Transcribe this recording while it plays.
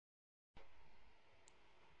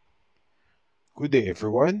Good day,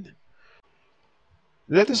 everyone.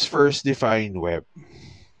 Let us first define web.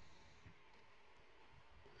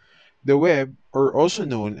 The web, or also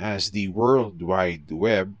known as the World Wide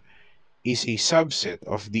Web, is a subset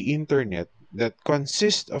of the internet that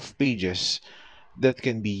consists of pages that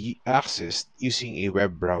can be accessed using a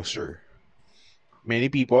web browser. Many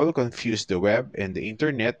people confuse the web and the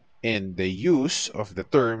internet and the use of the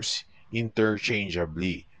terms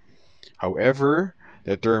interchangeably. However,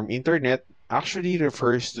 the term internet actually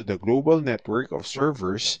refers to the global network of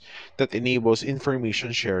servers that enables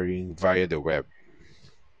information sharing via the web.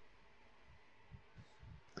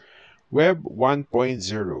 Web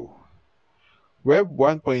 1.0. Web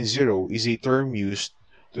 1.0 is a term used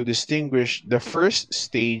to distinguish the first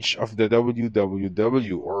stage of the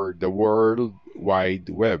WWW, or the World Wide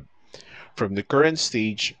Web, from the current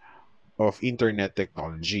stage of internet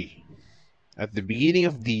technology. At the beginning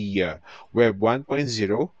of the Web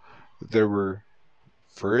 1.0, there were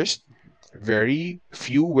first very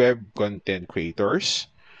few web content creators.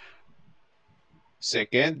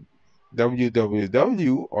 Second,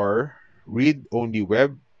 WWW, or read only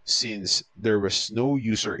web, since there was no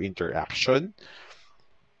user interaction.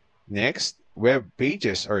 Next, web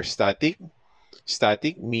pages are static.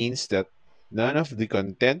 Static means that none of the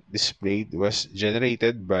content displayed was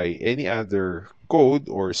generated by any other code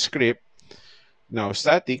or script. Now,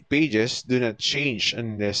 static pages do not change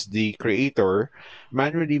unless the creator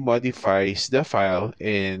manually modifies the file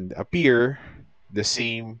and appear the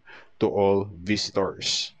same to all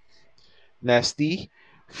visitors. Lastly,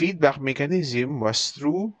 feedback mechanism was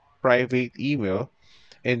through private email,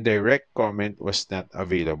 and direct comment was not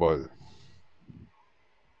available.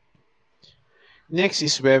 Next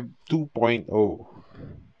is Web 2.0.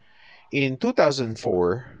 In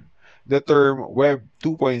 2004, the term Web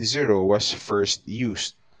 2.0 was first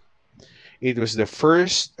used. It was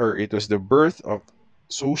the birth of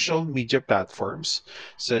social media platforms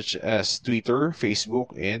such as Twitter,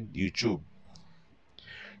 Facebook, and YouTube.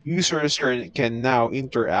 Users can now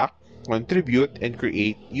interact, contribute, and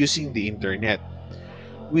create using the internet,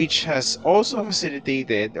 which has also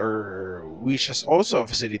facilitated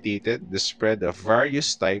the spread of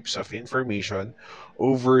various types of information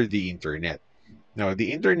over the internet. Now,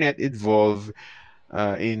 the internet evolved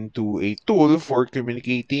into a tool for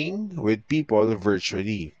communicating with people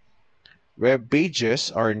virtually. Web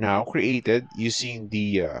pages are now created using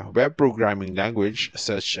the web programming language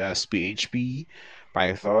such as PHP,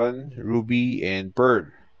 Python, Ruby, and Perl.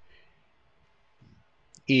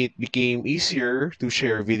 It became easier to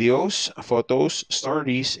share videos, photos,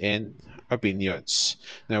 stories, and opinions.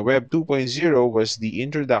 Now, Web 2.0 was the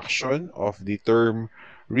introduction of the term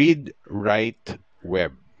read write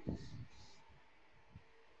web.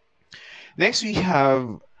 Next, we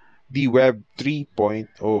have the Web 3.0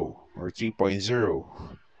 or 3.0.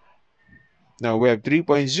 Now, Web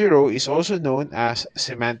 3.0 is also known as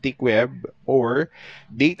semantic web or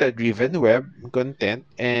data driven web content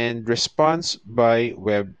and response by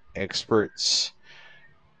web experts.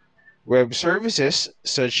 Web services,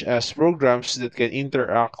 such as programs that can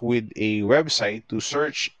interact with a website to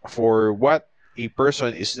search for what a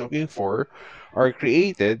person is looking for, are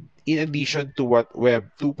created in addition to what Web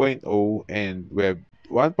 2.0 and Web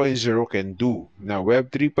 1.0 can do. Now,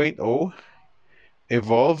 Web 3.0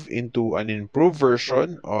 evolved into an improved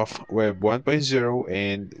version of Web 1.0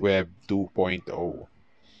 and Web 2.0.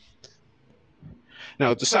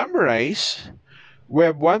 Now, to summarize,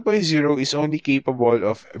 Web 1.0 is only capable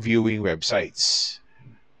of viewing websites,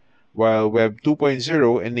 while Web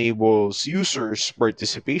 2.0 enables users'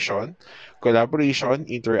 participation, collaboration,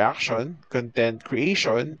 interaction, content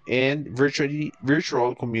creation, and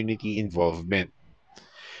virtual community involvement.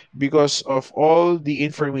 Because of all the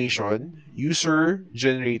information, user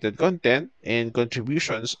generated content, and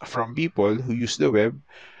contributions from people who use the web,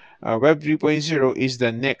 Web 3.0 is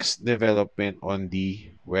the next development on the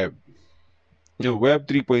web. Web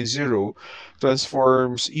 3.0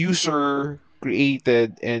 transforms user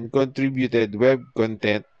created and contributed web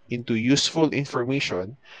content into useful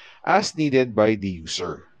information as needed by the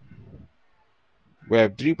user.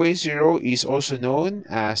 Web 3.0 is also known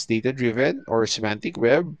as data driven or semantic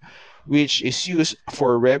web, which is used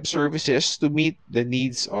for web services to meet the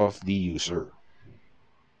needs of the user.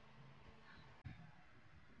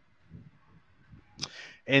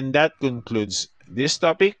 And that concludes this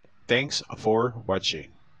topic. Thanks for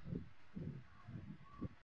watching.